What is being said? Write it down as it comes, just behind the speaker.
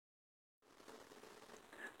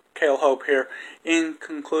Cale Hope here. In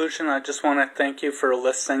conclusion, I just want to thank you for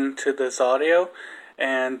listening to this audio,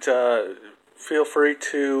 and feel free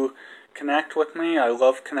to connect with me. I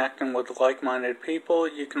love connecting with like-minded people.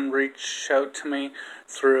 You can reach out to me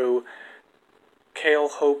through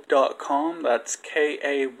kayolhope.com. That's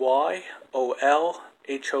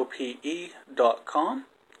KAYOLHOPE.com.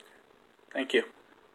 Thank you.